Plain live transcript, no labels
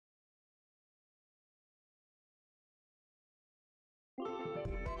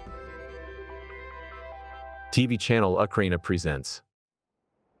TV channel Ukraine presents.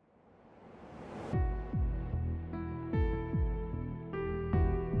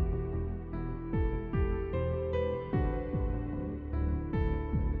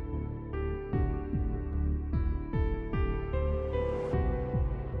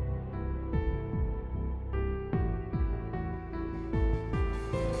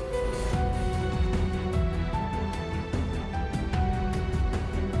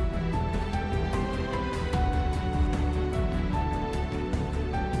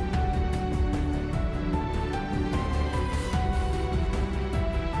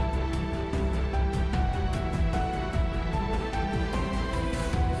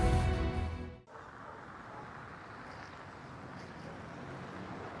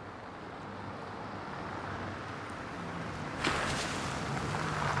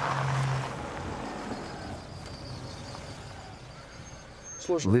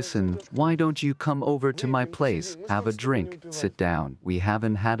 Listen, why don't you come over to my place, have a drink, sit down. We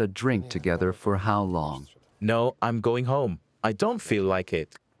haven't had a drink together for how long? No, I'm going home. I don't feel like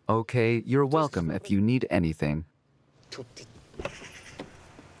it. Okay, you're welcome if you need anything.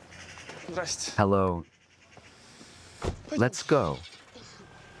 Hello. Let's go.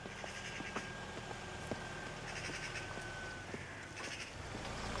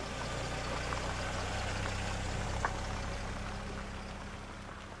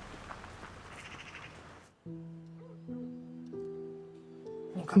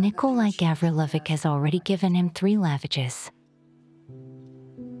 Nikolai Gavrilovic has already given him 3 lavages.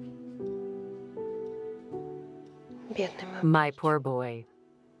 My poor boy.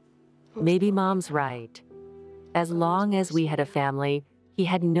 Maybe Mom's right. As long as we had a family, he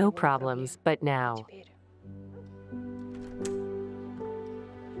had no problems, but now.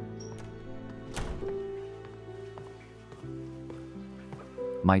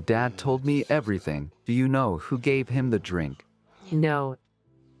 My dad told me everything. Do you know who gave him the drink? No.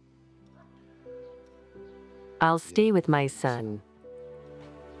 I'll stay with my son.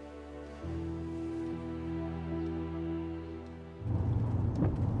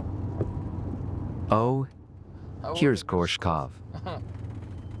 Oh, here's Gorshkov.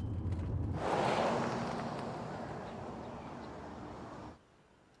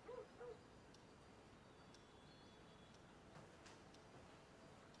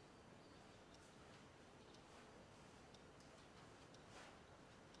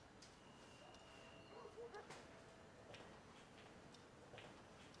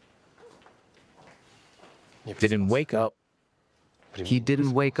 Didn't wake up. He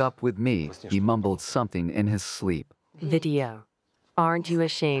didn't wake up with me. He mumbled something in his sleep. Video. Aren't you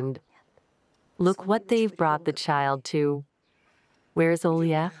ashamed? Look what they've brought the child to. Where's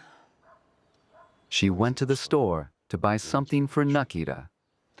Olia? She went to the store to buy something for Nikita.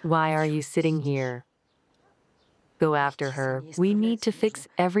 Why are you sitting here? Go after her. We need to fix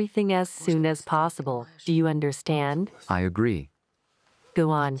everything as soon as possible. Do you understand? I agree. Go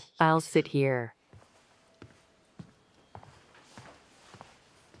on. I'll sit here.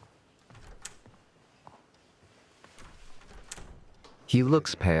 He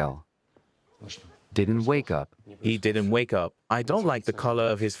looks pale. Didn't wake up. He didn't wake up. I don't like the color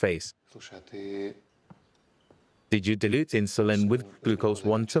of his face. Did you dilute insulin with glucose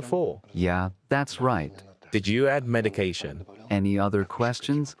 1 to 4? Yeah, that's right. Did you add medication? Any other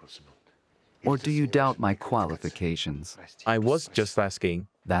questions? Or do you doubt my qualifications? I was just asking.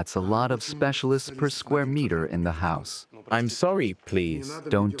 That's a lot of specialists per square meter in the house. I'm sorry, please.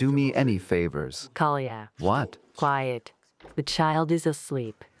 Don't do me any favors. Kolya. What? Quiet. The child is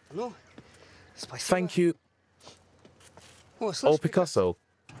asleep. Thank you. Oh, Picasso,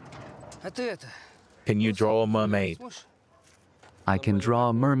 can you draw a mermaid? I can draw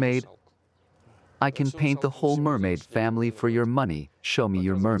a mermaid. I can paint the whole mermaid family for your money. Show me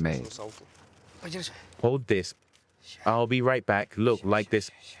your mermaid. Hold this. I'll be right back. Look, like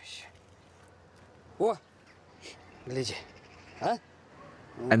this.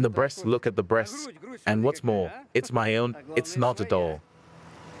 And the breasts, look at the breasts. And what's more, it's my own, it's not a doll.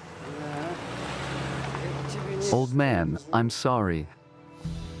 Old man, I'm sorry.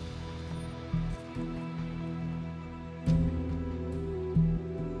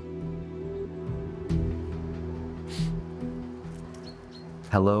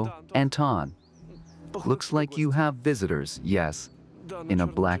 Hello, Anton. Looks like you have visitors, yes, in a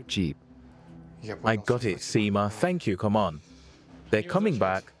black Jeep. I got it, Seema. Thank you, come on. They're coming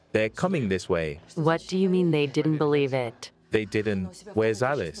back. They're coming this way. What do you mean they didn't believe it? They didn't. Where's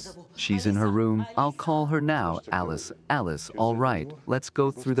Alice? She's in her room. I'll call her now. Alice, Alice, all right. Let's go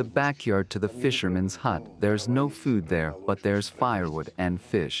through the backyard to the fisherman's hut. There's no food there, but there's firewood and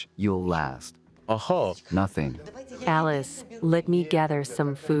fish. You'll last. Aha, Nothing. Alice, let me gather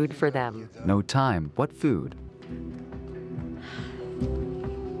some food for them. No time. What food?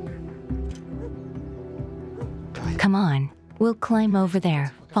 Come on, we'll climb over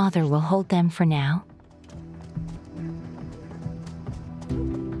there. Father will hold them for now.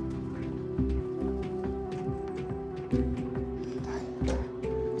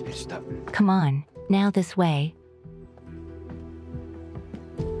 Come on, now this way.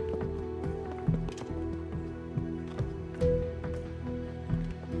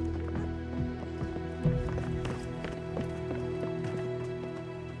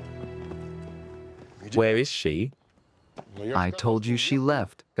 where is she? I told you she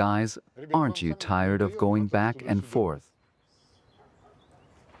left. Guys, aren't you tired of going back and forth?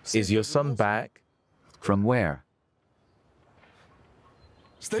 Is your son back? From where?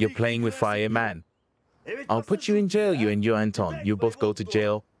 You're playing with fire, man. I'll put you in jail, you and your Anton. You both go to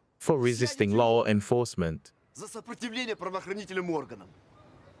jail for resisting law enforcement. За сопротивление правоохранительным органам.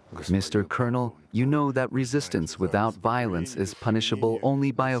 Mr. Colonel, you know that resistance without violence is punishable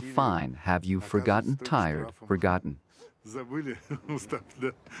only by a fine. Have you forgotten? Tired? Forgotten? Забыли? Устав,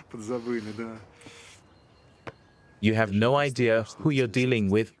 да? Подзабыли, да. You have no idea who you're dealing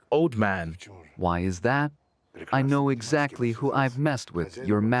with, old man. Why is that? I know exactly who I've messed with.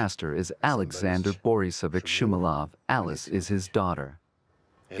 Your master is Alexander Borisovich Shumilov. Alice is his daughter.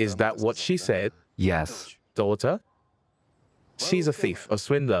 Is that what she said? Yes. Daughter? She's a thief, a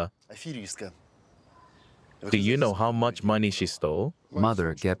swindler. Аферистка. Do you know how much money she stole?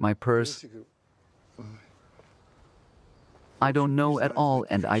 Mother, get my purse. I don't know at all,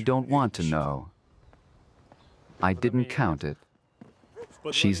 and I don't want to know. I didn't count it.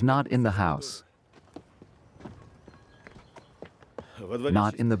 She's not in the house.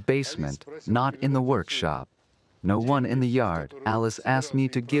 Not in the basement, not in the workshop. No one in the yard. Alice asked me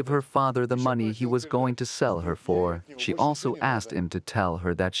to give her father the money he was going to sell her for. She also asked him to tell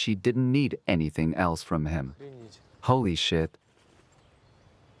her that she didn't need anything else from him. Holy shit.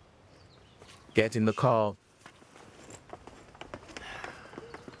 Get in the car.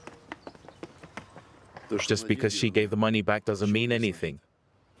 Just because she gave the money back doesn't mean anything.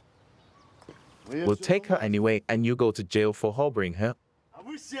 We'll take her anyway, and you go to jail for harboring her. А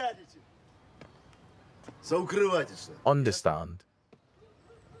вы сядете. За укрывательство. Understand?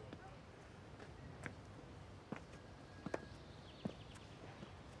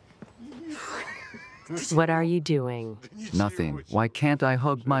 What are you doing? Nothing. Why can't I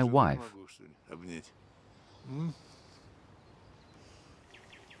hug my wife? Обнять.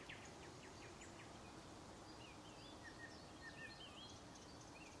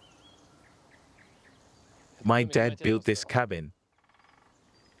 My dad built this cabin.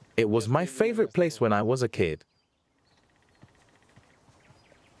 It was my favorite place when I was a kid.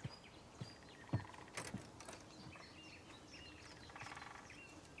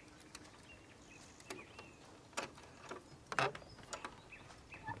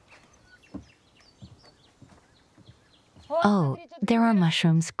 Oh, there are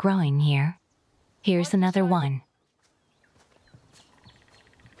mushrooms growing here. Here's another one.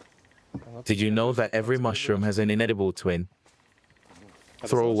 Did you know that every mushroom has an inedible twin?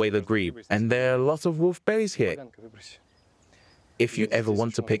 Throw away the grebe, and there are lots of wolfberries here. If you ever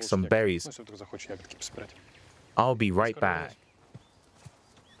want to pick some berries, I'll be right back.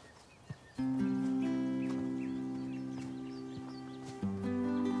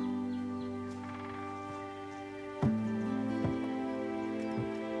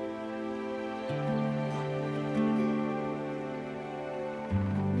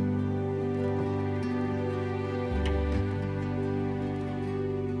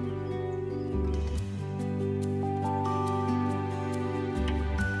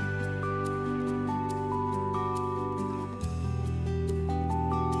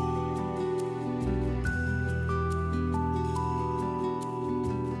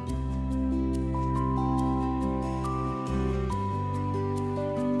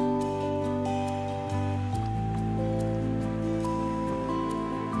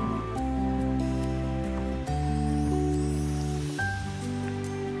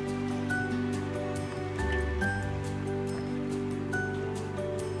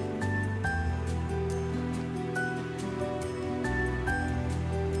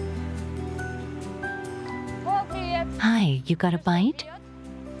 Hi, you got a bite?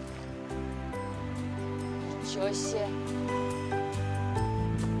 Ничего себе.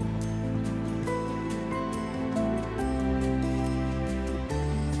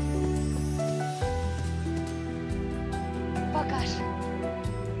 Покаж.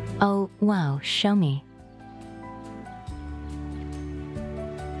 Oh, wow, show me.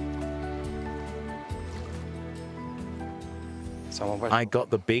 I got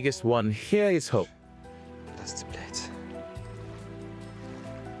the biggest one. Here is hook.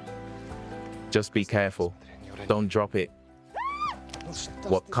 Just be careful. Don't drop it.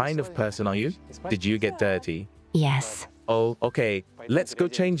 What kind of person are you? Did you get dirty? Yes. Oh, okay. Let's go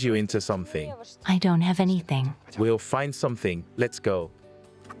change you into something. I don't have anything. We'll find something. Let's go.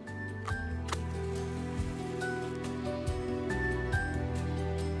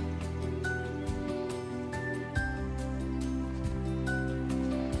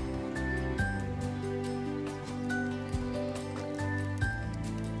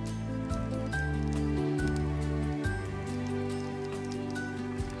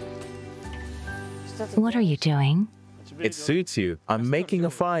 What are you doing? It suits you. I'm making a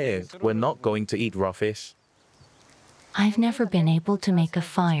fire. We're not going to eat raw fish. I've never been able to make a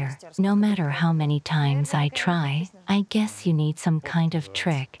fire, no matter how many times I try. I guess you need some kind of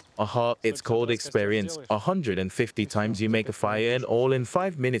trick. It's called experience. 150 times you make a fire and all in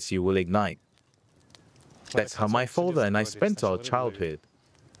 5 minutes you will ignite. That's how my father and I spent our childhood.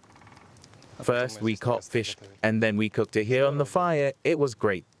 First we caught fish and then we cooked it here on the fire. It was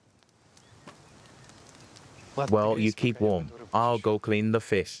great. Well, you keep warm. I'll go clean the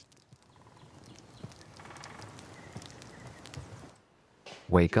fish.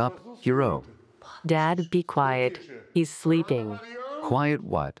 Wake up, hero. Dad, be quiet. He's sleeping. Quiet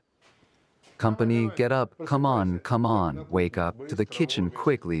what? Company, get up. Come on, come on. Wake up. To the kitchen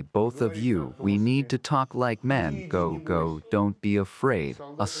quickly, both of you. We need to talk like men. Go, go. Don't be afraid.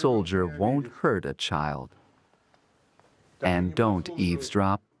 A soldier won't hurt a child. And don't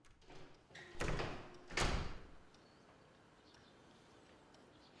eavesdrop.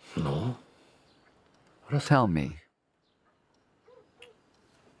 No. Tell me.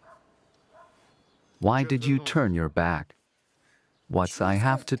 Why did you turn your back? What's I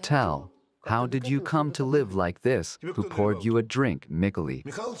have to tell? How did you come to live like this? Who poured you a drink, Mikolik?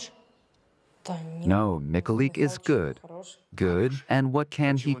 No, Mikolik is good. Good? And what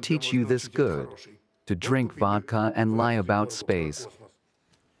can he teach you this good? To drink vodka and lie about space.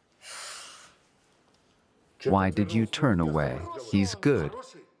 Why did you turn away? He's good.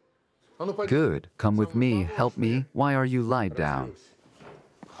 Good. Come with me. Help me. Why are you lie down?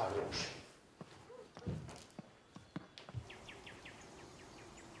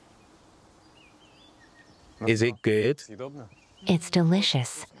 Is it good? It's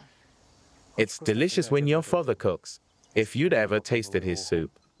delicious. It's delicious when your father cooks. If you'd ever tasted his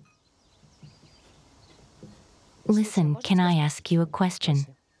soup. Listen, can I ask you a question?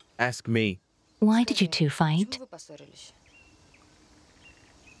 Ask me. Why did you two fight?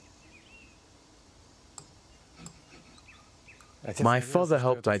 My father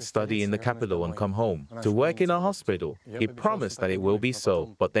hoped I'd study in the capital and come home to work in a hospital. He promised that it will be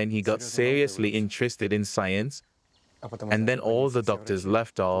so, but then he got seriously interested in science, and then all the doctors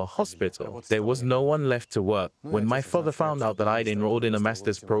left our hospital. There was no one left to work. When my father found out that I'd enrolled in a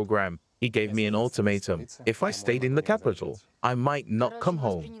master's program, he gave me an ultimatum. If I stayed in the capital, I might not come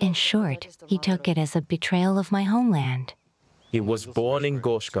home. In short, he took it as a betrayal of my homeland. He was born in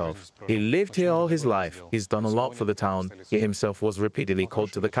Gorshkov. He lived here all his life. He's done a lot for the town. He himself was repeatedly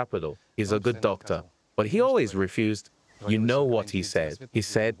called to the capital. He's a good doctor. But he always refused. You know what he said. He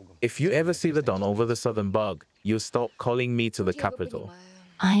said, if you ever see the Don over the southern bog, you stop calling me to the capital.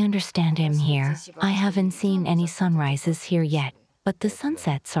 I understand him here. I haven't seen any sunrises here yet, but the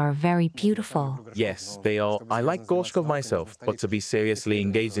sunsets are very beautiful. Yes, they are. I like Gorshkov myself, but to be seriously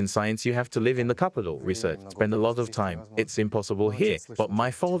engaged in science, you have to live in the capital, research, spend a lot of time. It's impossible here. But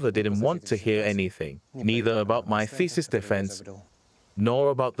my father didn't want to hear anything, neither about my thesis defense, nor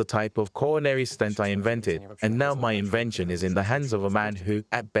about the type of coronary stent I invented. And now my invention is in the hands of a man who,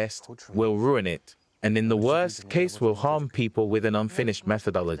 at best, will ruin it, and in the worst case will harm people with an unfinished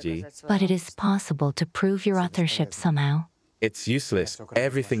methodology. But it is possible to prove your authorship somehow. It's useless.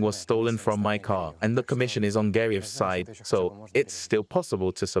 Everything was stolen from my car, and the commission is on Garyev's side, so it's still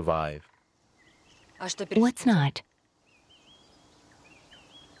possible to survive. What's not?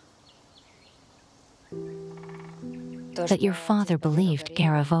 That your father believed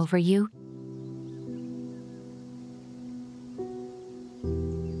Garev over you?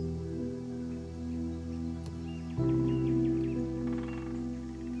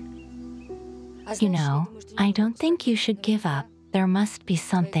 You know, I don't think you should give up. There must be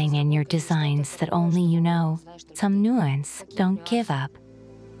something in your designs that only you know. Some nuance. Don't give up.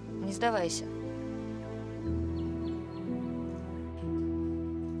 Не сдавайся.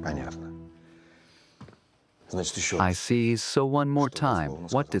 Понятно. Значит, еще I see. So one more time.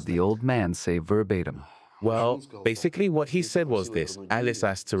 What did the old man say verbatim? Well, basically what he said was this. Alice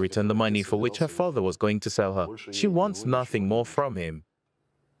asked to return the money for which her father was going to sell her. She wants nothing more from him.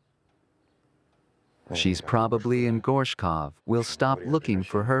 She's probably in Gorshkov. We'll stop looking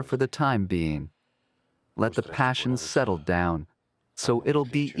for her for the time being. Let the passions settle down, so it'll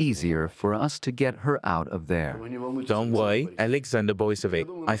be easier for us to get her out of there. Don't worry, Alexander Borisovich.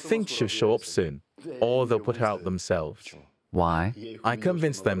 I think she'll show up soon. Or they'll put her out themselves. Why? I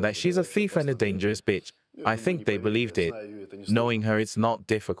convinced them that she's a thief and a dangerous bitch. I think they believed it. Knowing her, it's not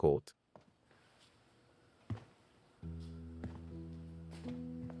difficult.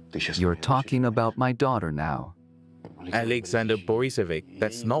 You're talking about my daughter now. Alexander Borisovich,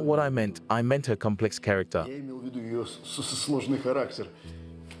 that's not what I meant. I meant her complex character.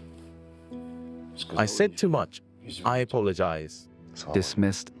 I said too much. I apologize.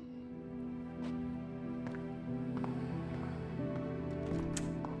 Dismissed.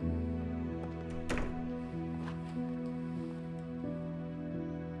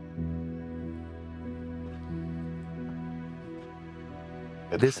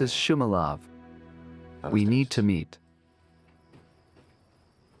 This is Shumilov. We need to meet.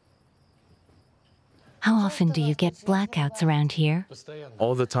 How often do you get blackouts around here?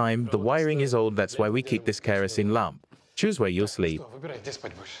 All the time. The wiring is old, that's why we keep this kerosene lamp. Choose where you'll sleep.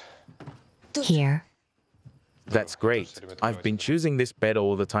 Here. That's great. I've been choosing this bed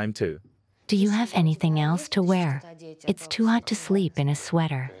all the time too. Do you have anything else to wear? It's too hot to sleep in a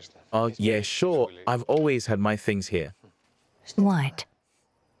sweater. Oh, yeah, sure. I've always had my things here. What?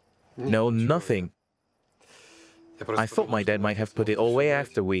 No, nothing. I thought my dad might have put it all away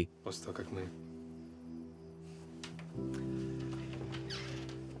after we...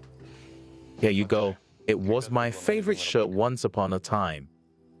 Here you go. It was my favorite shirt once upon a time.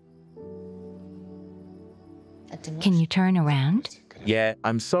 Can you turn around? Yeah,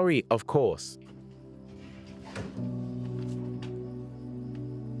 I'm sorry, of course.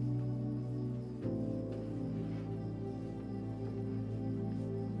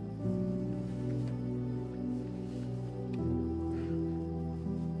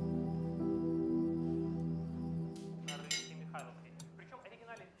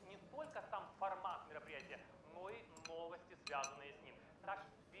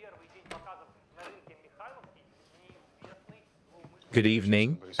 Good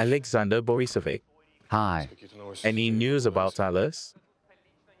evening, Alexander Borisovich. Hi. Any news about Alice?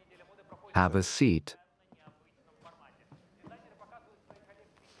 Have a seat.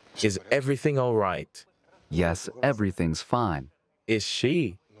 Is everything all right? Yes, everything's fine. Is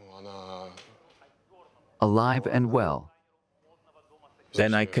she? Alive and well.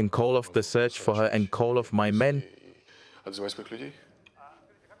 Then I can call off the search for her and call off my men.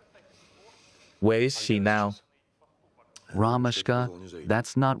 Where is she now? Ramashka,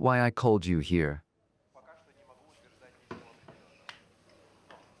 that's not why I called you here.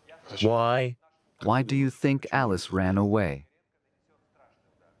 Why? Why do you think Alice ran away?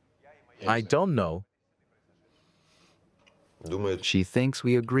 I don't know. She thinks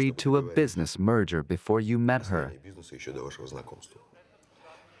we agreed to a business merger before you met her.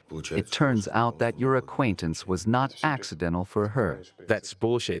 It turns out that your acquaintance was not accidental for her. That's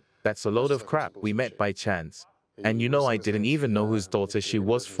bullshit. That's a load of crap. We met by chance. And you know I didn't even know whose daughter she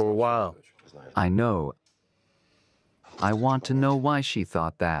was for a while. I know. I want to know why she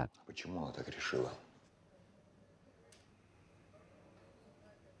thought that.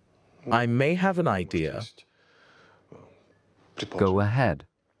 I may have an idea. Go ahead.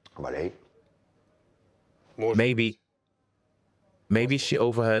 Maybe she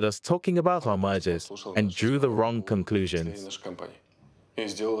overheard us talking about our mergers and drew the wrong conclusions.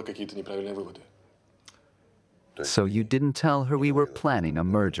 So you didn't tell her we were planning a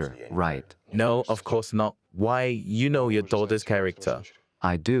merger, right? No, of course not. Why, you know your daughter's character.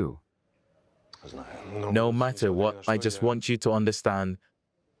 I do. No matter what, I just want you to understand.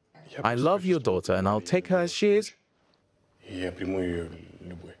 I love your daughter and I'll take her as she is.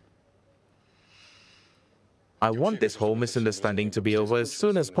 I want this whole misunderstanding to be over as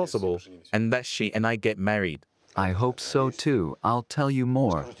soon as possible, and that she and I get married. I hope so too. I'll tell you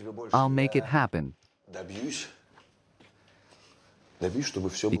more. I'll make it happen.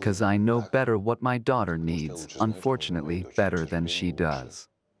 Because I know better what my daughter needs, unfortunately, better than she does.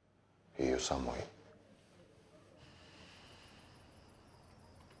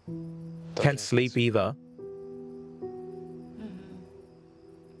 Can't sleep either.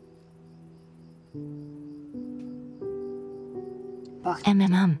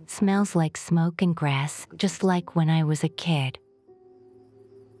 Smells like smoke and grass, just like when I was a kid.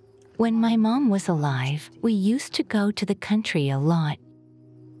 When my mom was alive, we used to go to the country a lot.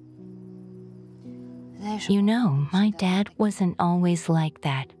 You know, my dad wasn't always like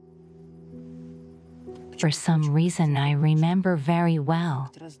that. For some reason, I remember very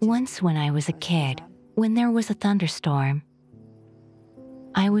well. Once when I was a kid, when there was a thunderstorm,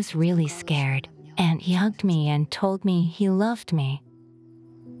 I was really scared, and he hugged me and told me he loved me,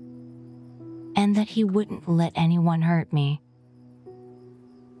 and that he wouldn't let anyone hurt me.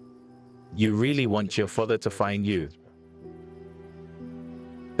 You really want your father to find you.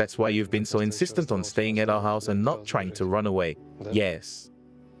 That's why you've been so insistent on staying at our house and not trying to run away. Yes.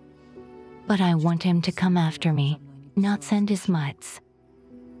 But I want him to come after me, not send his mutts.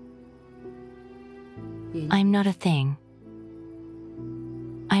 I'm not a thing.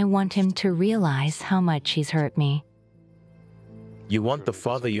 I want him to realize how much he's hurt me. You want the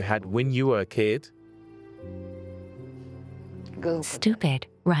father you had when you were a kid? Stupid,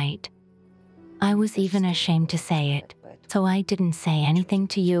 right? I was even ashamed to say it, so I didn't say anything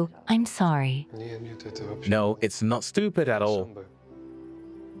to you. I'm sorry. No, it's not stupid at all.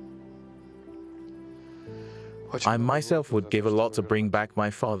 I myself would give a lot to bring back my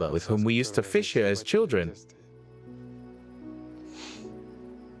father, with whom we used to fish here as children.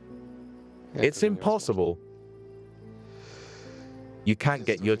 It's impossible. You can't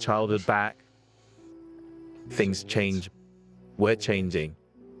get your childhood back. Things change. We're changing.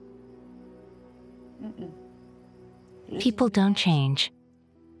 People don't change.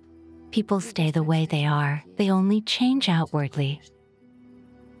 People stay the way they are. They only change outwardly.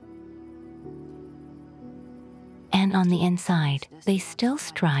 And on the inside, they still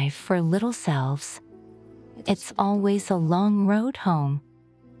strive for little selves. It's always a long road home,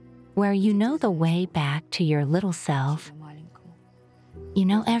 where you know the way back to your little self. You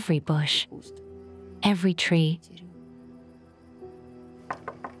know every bush, every tree.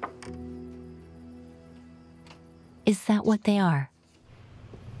 Is that what they are?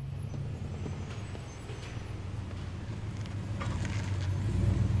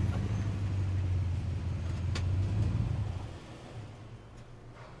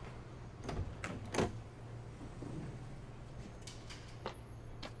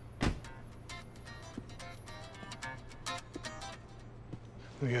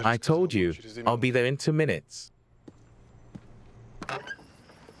 I told you, I'll be there in 2 minutes.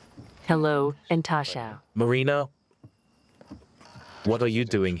 Hello, Natasha. Marina, what are you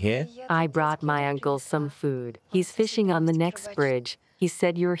doing here? I brought my uncle some food. He's fishing on the next bridge. He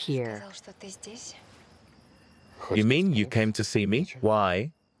said you're here. You mean you came to see me?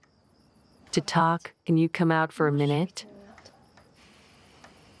 Why? To talk, can you come out for a minute?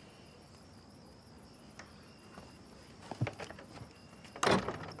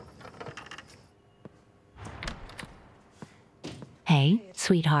 Hey,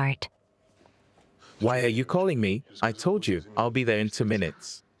 sweetheart. Why are you calling me? I told you, I'll be there in 2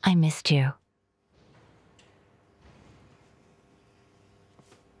 minutes. I missed you.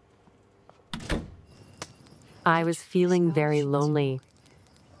 I was feeling very lonely.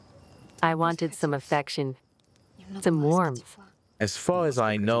 I wanted some affection, some warmth. As far as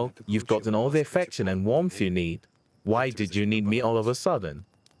I know, you've gotten all the affection and warmth you need. Why did you need me all of a sudden?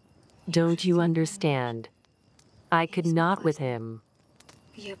 Don't you understand? I could not with him.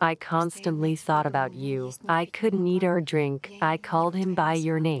 I constantly thought about you. I couldn't eat or drink. I called him by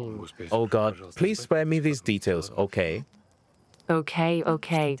your name. Oh God, please spare me these details, okay?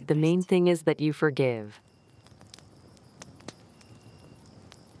 Okay. The main thing is that you forgive.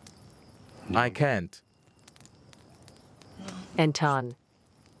 I can't. Anton,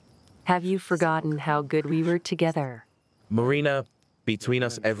 have you forgotten how good we were together? Marina, between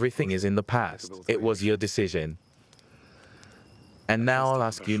us everything is in the past. It was your decision. And now I'll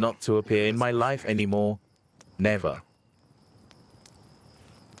ask you not to appear in my life anymore. Never.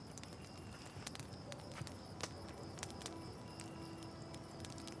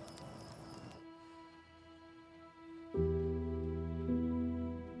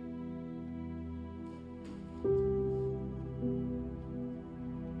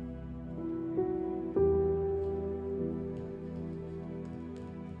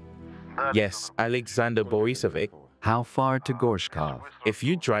 Yes, Alexander Borisovich. How far to Gorshkov? If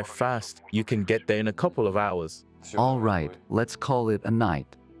you drive fast, you can get there in a couple of hours. All right, let's call it a night.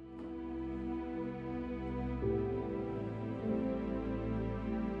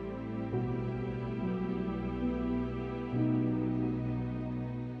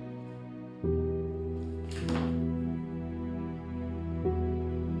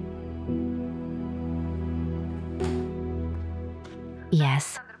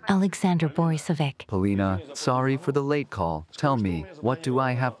 Yes, Alexander Borisovich. Polina, sorry for the late call. Tell me, what do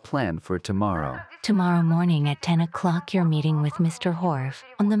I have planned for tomorrow? Tomorrow morning at 10 o'clock, you're meeting with Mr. Horv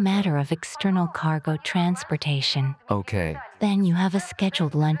on the matter of external cargo transportation. Okay, Then you have a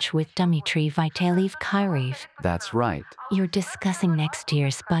scheduled lunch with Dmitry Vitaly-Kyriev. that's right. You're discussing next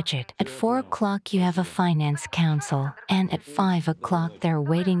year's budget. At 4 o'clock, you have a finance council. And at 5 o'clock, they're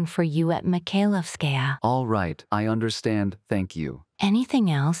waiting for you at Mikhailovskaya. All right, I understand, thank you. Anything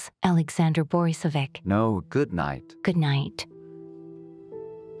else, Alexander Borisovich? No, good night. Good night.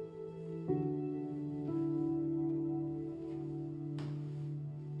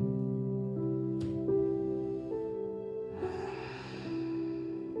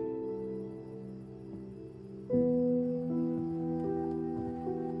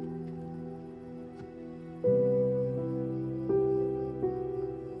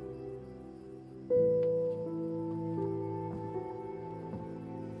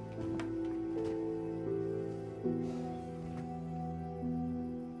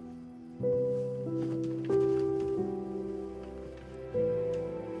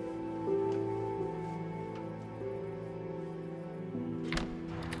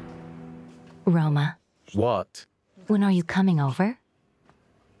 Roma, What? when are you coming over?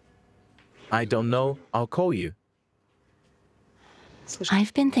 I don't know. I'll call you.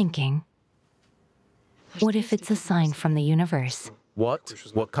 I've been thinking. What if it's a sign from the universe? What?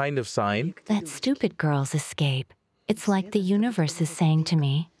 What kind of sign? That stupid girl's escape. It's like the universe is saying to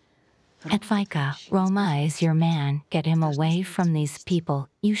me, Advika, Roma is your man. Get him away from these people.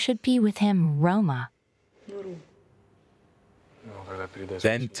 You should be with him, Roma.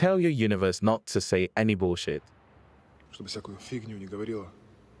 Then tell your universe not to say any bullshit. Чтобы всякую фигню не говорила.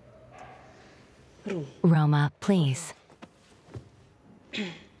 Roma, please.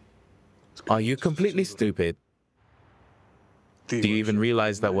 Are you completely stupid? Do you even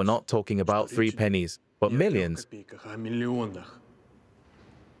realize that we're not talking about 3 pennies, but millions? О миллионах.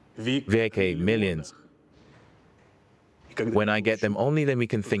 VK, millions. When I get them, only then we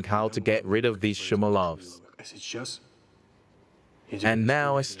can think how to get rid of these Shumalovs. А сейчас And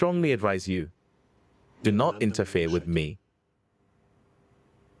now I strongly advise you, do not interfere with me.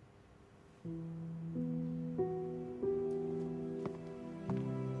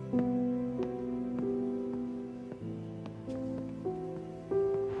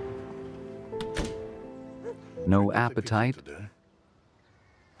 No appetite?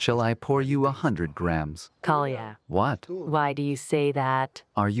 Shall I pour you 100 grams? Kalia, What? why do you say that?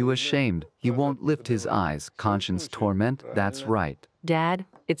 Are you ashamed? He won't lift his eyes. Conscience torment? That's right. Dad,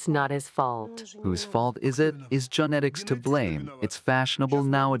 it's not his fault. Whose fault is it? Is genetics to blame? It's fashionable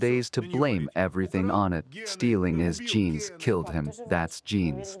nowadays to blame everything on it. Stealing his genes killed him. That's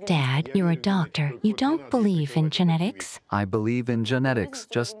genes. Dad, you're a doctor. You don't believe in genetics? I believe in genetics,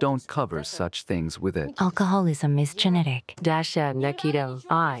 just don't cover such things with it. Alcoholism is genetic. Dasha, Nikito,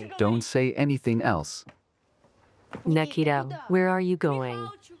 Don't say anything else. Nikito, where are you going?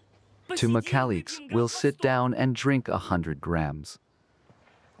 To Mikhailik's, we'll sit down and drink 100 grams.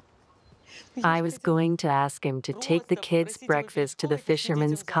 I was going to ask him to take the kids' breakfast to the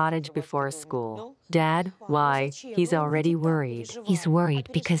fisherman's cottage before school. Dad, why? He's already worried. He's worried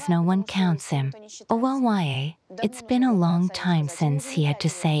because no one counts him. Oh well, why? It's been a long time since he had to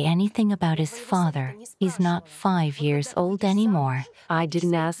say anything about his father. He's not 5 years old anymore. I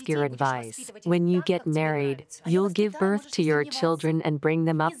didn't ask your advice. When you get married, you'll give birth to your children and bring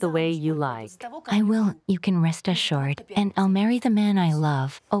them up the way you like. I will, you can rest assured, and I'll marry the man I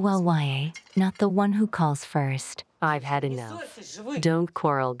love. Oh well, why? Not the one who calls first. I've had enough. Don't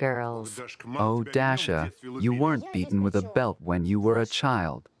quarrel, girls. Oh, Dasha, you weren't beaten with a belt when you were a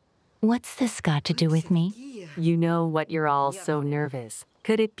child. What's this got to do with me? You know what you're all so nervous.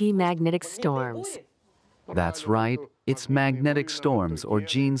 Could it be magnetic storms? That's right. It's magnetic storms or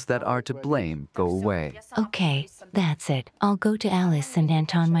genes that are to blame. Go away. Okay, that's it. I'll go to Alice and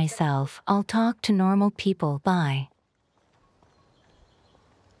Anton myself. I'll talk to normal people. Bye.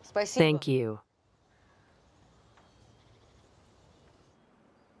 Thank you.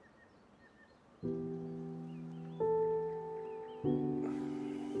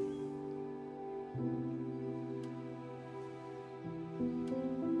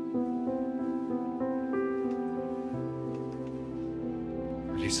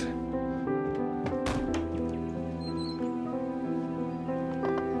 Лиза.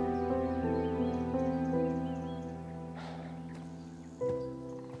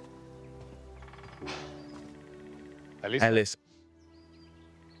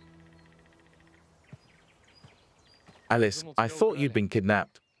 Alice, I thought you'd been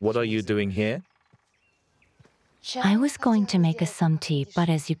kidnapped. What are you doing here? I was going to make us some tea, but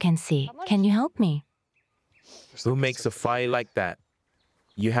as you can see, can you help me? Who makes a fire like that?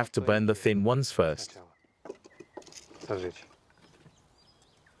 You have to burn the thin ones first. Сожечь.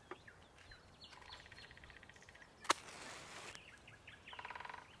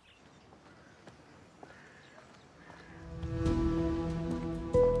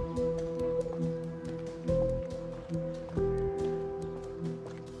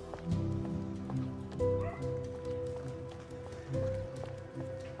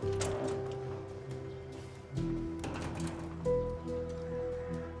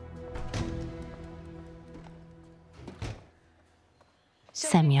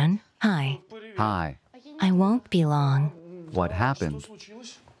 Semyon, hi. Hi. I won't be long. What happened?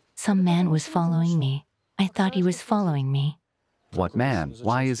 Some man was following me. I thought he was following me. What man?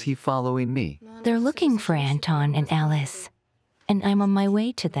 Why is he following me? They're looking for Anton and Alice, and I'm on my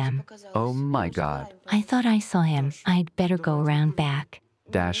way to them. Oh my God. I thought I saw him. I'd better go around back.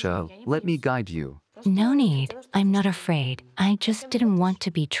 Dasha, let me guide you. No need. I'm not afraid. I just didn't want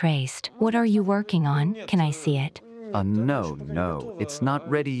to be traced. What are you working on? Can I see it? No. It's not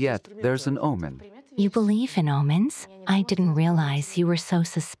ready yet. There's an omen. You believe in omens? I didn't realize you were so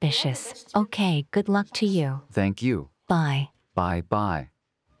suspicious. Okay, good luck to you. Thank you. Bye. Bye.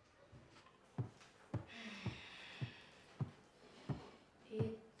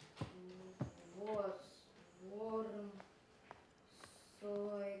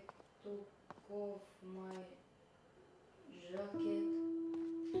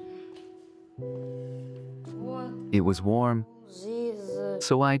 It was warm,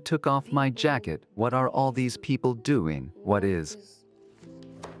 so I took off my jacket. What are all these people doing? What is?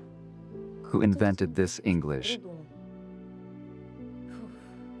 Who invented this English?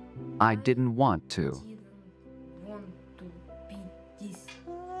 I didn't want to.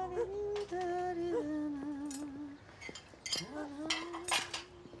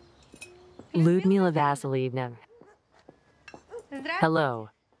 Ludmila Vasilievna. Hello.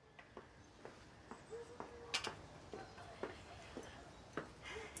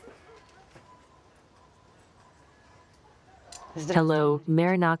 Hello,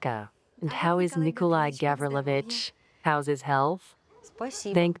 Marinaka. And how is Nikolai Gavrilovich? How's his health?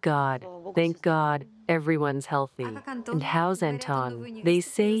 Thank God. Thank God. Everyone's healthy. And how's Anton? They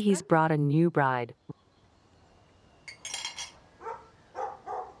say he's brought a new bride.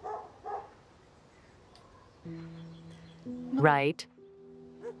 Right?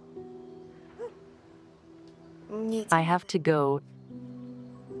 I have to go.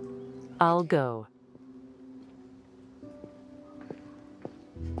 I'll go.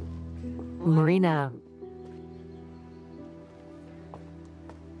 Marina.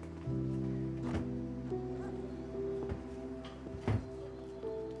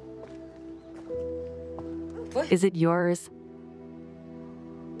 Is it yours?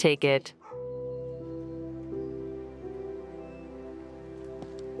 Take it.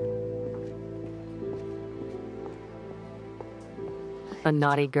 A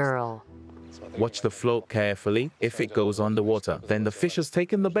naughty girl. Watch the float carefully. If it goes underwater, then the fish has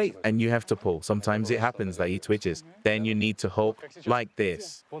taken the bait and you have to pull. Sometimes it happens that he twitches. Then you need to hook like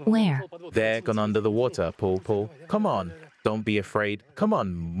this. Where? There, gone under the water. Pull. Come on. Don't be afraid. Come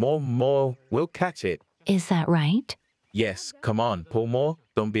on. More. We'll catch it. Is that right? Yes, come on. Pull more.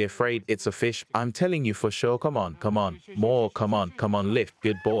 Don't be afraid. It's a fish. I'm telling you for sure. Come on. More. Come on. Lift.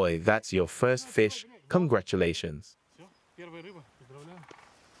 Good boy. That's your first fish. Congratulations.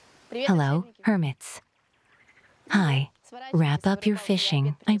 Hello, hermits. Hi. Wrap up your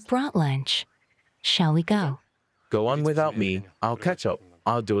fishing. I brought lunch. Shall we go? Go on without me. I'll catch up.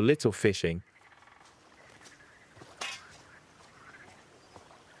 I'll do a little fishing.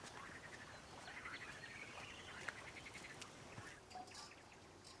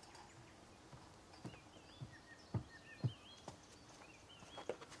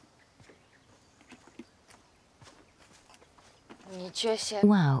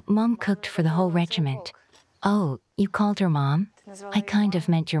 Wow, Mom cooked for the whole regiment. Oh, you called her Mom? I kind of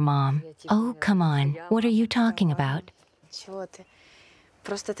meant your mom. Oh, come on. What are you talking about?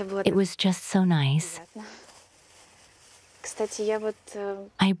 It was just so nice.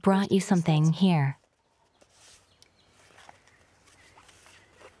 I brought you something here.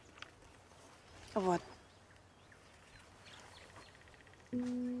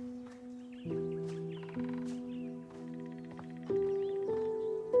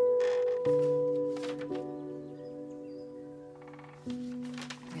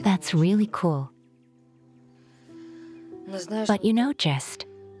 That's really cool. But you know, just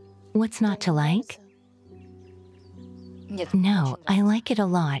what's not to like? No, I like it a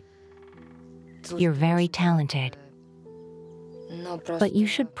lot. You're very talented. But you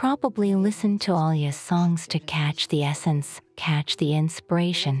should probably listen to Alya's songs to catch the essence, catch the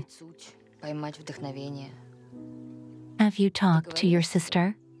inspiration. Поймать вдохновение. Have you talked to your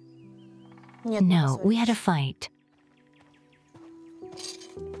sister? No, we had a fight.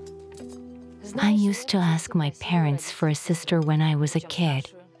 I used to ask my parents for a sister when I was a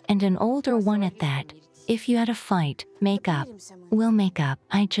kid, and an older one at that. If you had a fight, make up. We'll make up.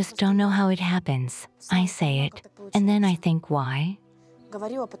 I just don't know how it happens. I say it, and then I think why?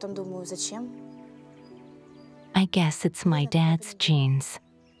 I guess it's my dad's genes.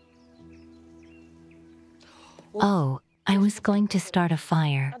 Oh, I was going to start a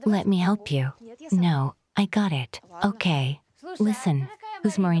fire. Let me help you. No, I got it. Okay. Listen,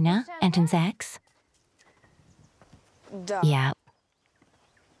 who's Marina, Anton's ex? Yeah.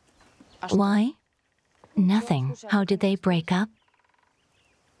 Why? Nothing. How did they break up?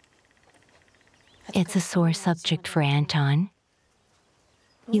 It's a sore subject for Anton.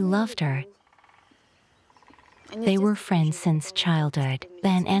 He loved her. They were friends since childhood.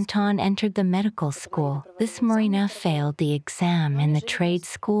 Then Anton entered the medical school. This Marina failed the exam in the trade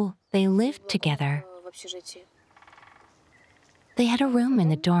school. They lived together. They had a room in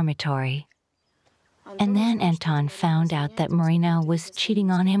the dormitory. And then Anton found out that Marina was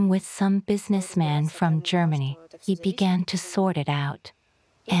cheating on him with some businessman from Germany. He began to sort it out.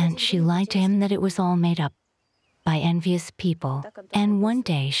 And she lied to him that it was all made up by envious people. And one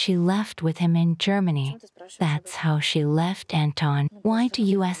day she left with him in Germany. That's how she left Anton. Why do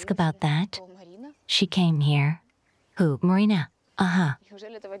you ask about that? She came here. Who, Marina? Uh-huh.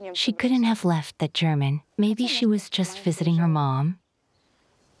 She couldn't have left that German. Maybe she was just visiting her mom.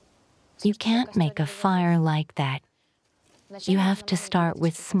 You can't make a fire like that. You have to start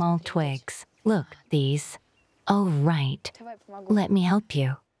with small twigs. Look, these. Oh, right. Let me help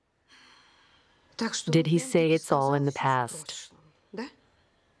you. Did he say it's all in the past?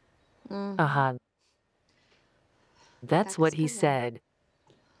 Uh-huh. That's what he said.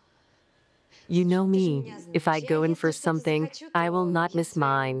 You know me. If I go in for something, I will not miss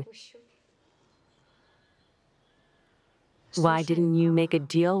mine. Why didn't you make a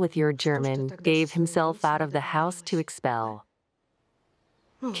deal with your German? Gave himself out of the house to expel.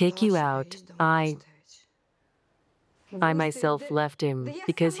 Kick you out. I myself left him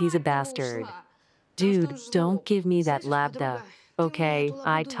because he's a bastard. Dude, don't give me that labda. Okay,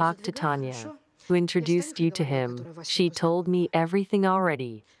 I talked to Tanya, who introduced you to him. She told me everything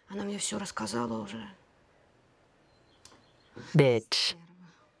already. Bitch.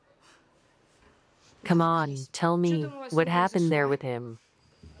 Come on, tell me, what happened there with him?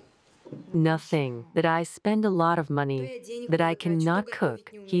 Nothing. That I spend a lot of money, that I cannot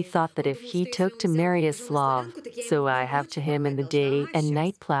cook. He thought that if he took to marry a Slav, so I have to him in the day and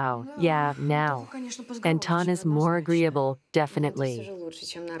night plow. Yeah, now. Anton is more agreeable, definitely.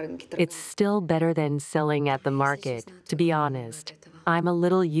 It's still better than selling at the market, to be honest. I'm a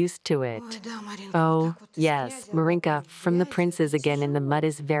little used to it. Oh, yes, Marinka from the princes again in the mud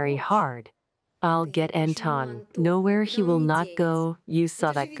is very hard. I'll get Anton. Nowhere he will not go. You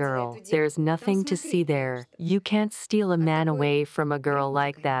saw that girl. There's nothing to see there. You can't steal a man away from a girl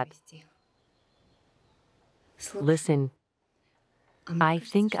like that. Listen, I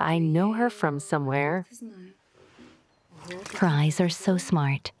think I know her from somewhere. Her eyes are so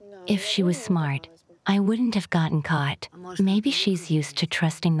smart. If she was smart, I wouldn't have gotten caught. Maybe she's used to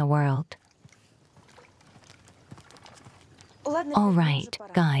trusting the world. All right,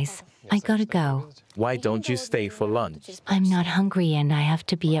 guys, I gotta go. Why don't you stay for lunch? I'm not hungry and I have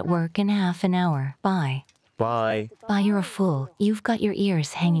to be at work in half an hour. Bye. Bye. Bye, you're a fool. You've got your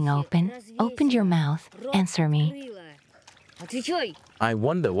ears hanging open. Opened your mouth. Answer me. I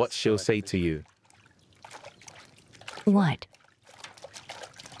wonder what she'll say to you. What?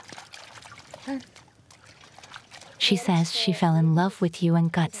 She says she fell in love with you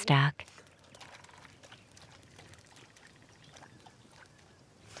and got stuck.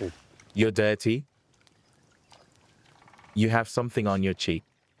 You're dirty. You have something on your cheek.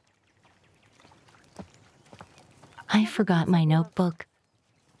 I forgot my notebook.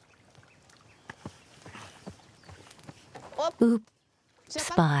 Oops,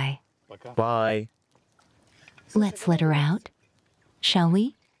 bye. Bye. Let's let her out. Shall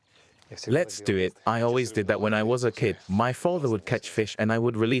we? Let's do it. I always did that when I was a kid. My father would catch fish and I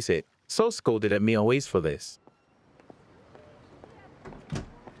would release it. So scolded at me always for this.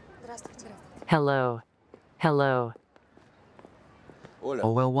 Hello. Hello.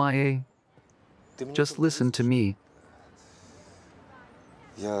 Oh well, YA. Just listen to me.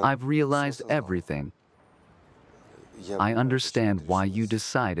 I understand why you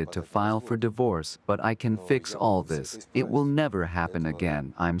decided to file for divorce, but I can fix all this. It will never happen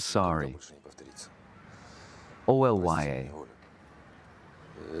again. I'm sorry. OLYA.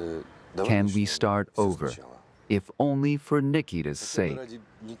 Can we start over? If only for Nikita's sake.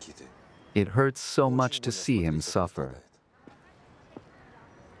 It hurts so much to see him suffer.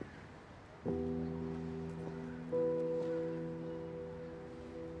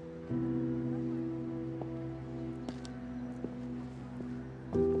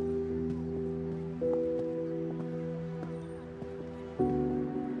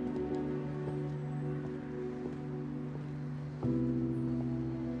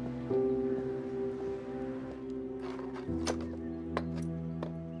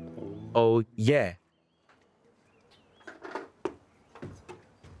 Oh, yeah.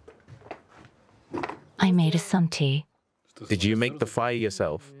 I made us some tea. Did you make the fire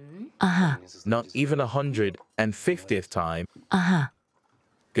yourself? Uh-huh. Not even 150th time. Uh-huh.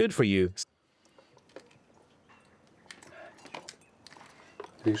 Good for you.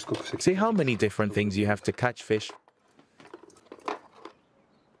 See how many different things you have to catch fish?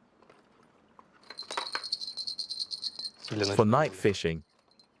 For night fishing.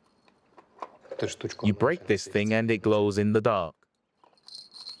 You break this thing and it glows in the dark.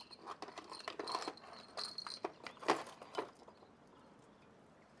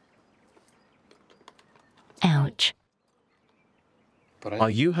 Ouch.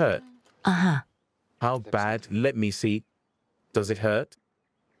 Are you hurt? Uh-huh. How bad? Let me see. Does it hurt?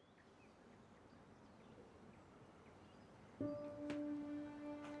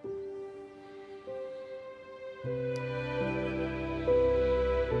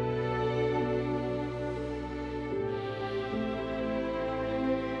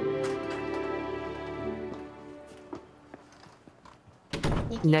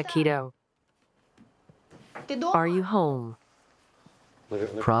 Nikito, are you home?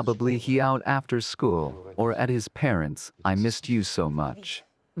 Probably he out after school or at his parents'. I missed you so much.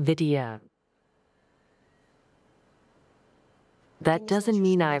 Vidya. That doesn't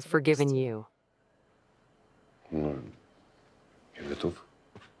mean I've forgiven you.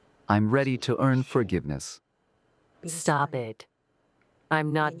 I'm ready to earn forgiveness. Stop it.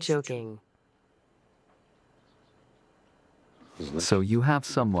 I'm not joking. So you have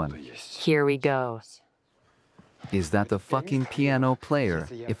someone. Here we go. Is that the fucking piano player?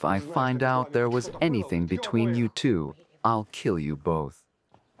 If I find out there was anything between you two, I'll kill you both.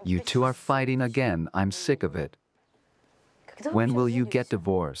 You two are fighting again. I'm sick of it. When will you get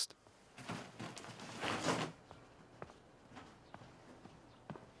divorced?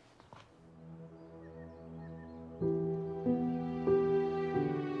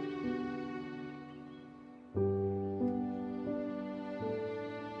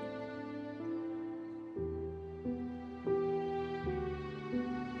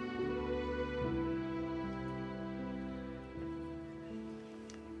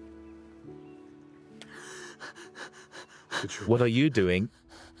 What are you doing?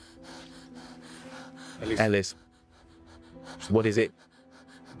 Alice, what is it?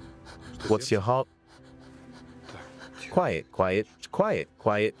 What's your heart? Quiet, quiet, quiet,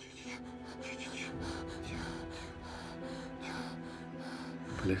 quiet.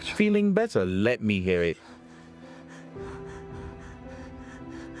 Feeling better? Let me hear it.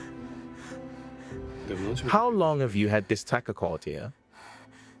 How long have you had this tachycardia?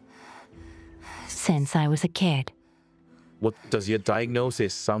 Since I was a kid. What does your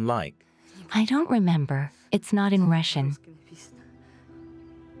diagnosis sound like? I don't remember. It's not in Russian.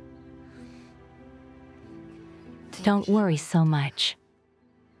 Don't worry so much.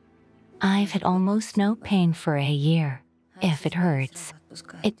 I've had almost no pain for a year. If it hurts,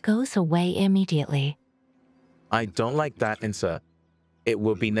 it goes away immediately. I don't like that, insert. It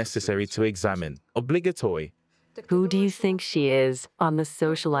will be necessary to examine. Obligatory. Who do you think she is? On the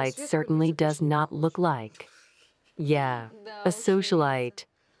socialite certainly does not look like. Yeah, a socialite.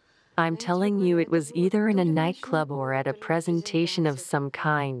 I'm telling you, it was either in a nightclub or at a presentation of some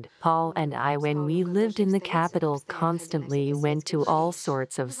kind. Paul and I, when we lived in the capital, constantly went to all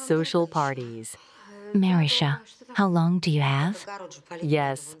sorts of social parties. Marisha, how long do you have?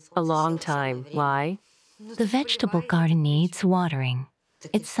 Yes, a long time. Why? The vegetable garden needs watering.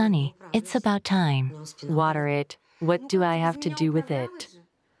 It's sunny. It's about time. Water it. What do I have to do with it?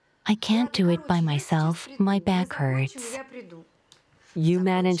 I can't do it by myself. My back hurts. You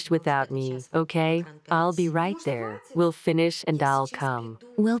managed without me, okay? I'll be right there. We'll finish and I'll come.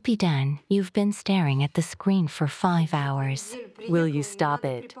 We'll be done. You've been staring at the screen for 5 hours. Will you stop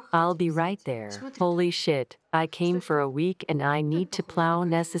it? I'll be right there. Holy shit. I came for a week and I need to plow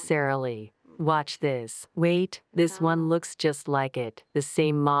necessarily. Watch this. Wait, this one looks just like it. The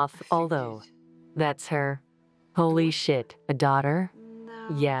same moth, although. That's her. Holy shit, a daughter?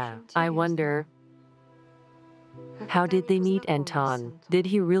 Yeah, I wonder. How did they meet, Anton? Did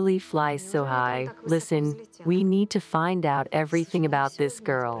he really fly so high? Listen, we need to find out everything about this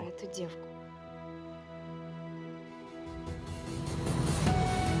girl.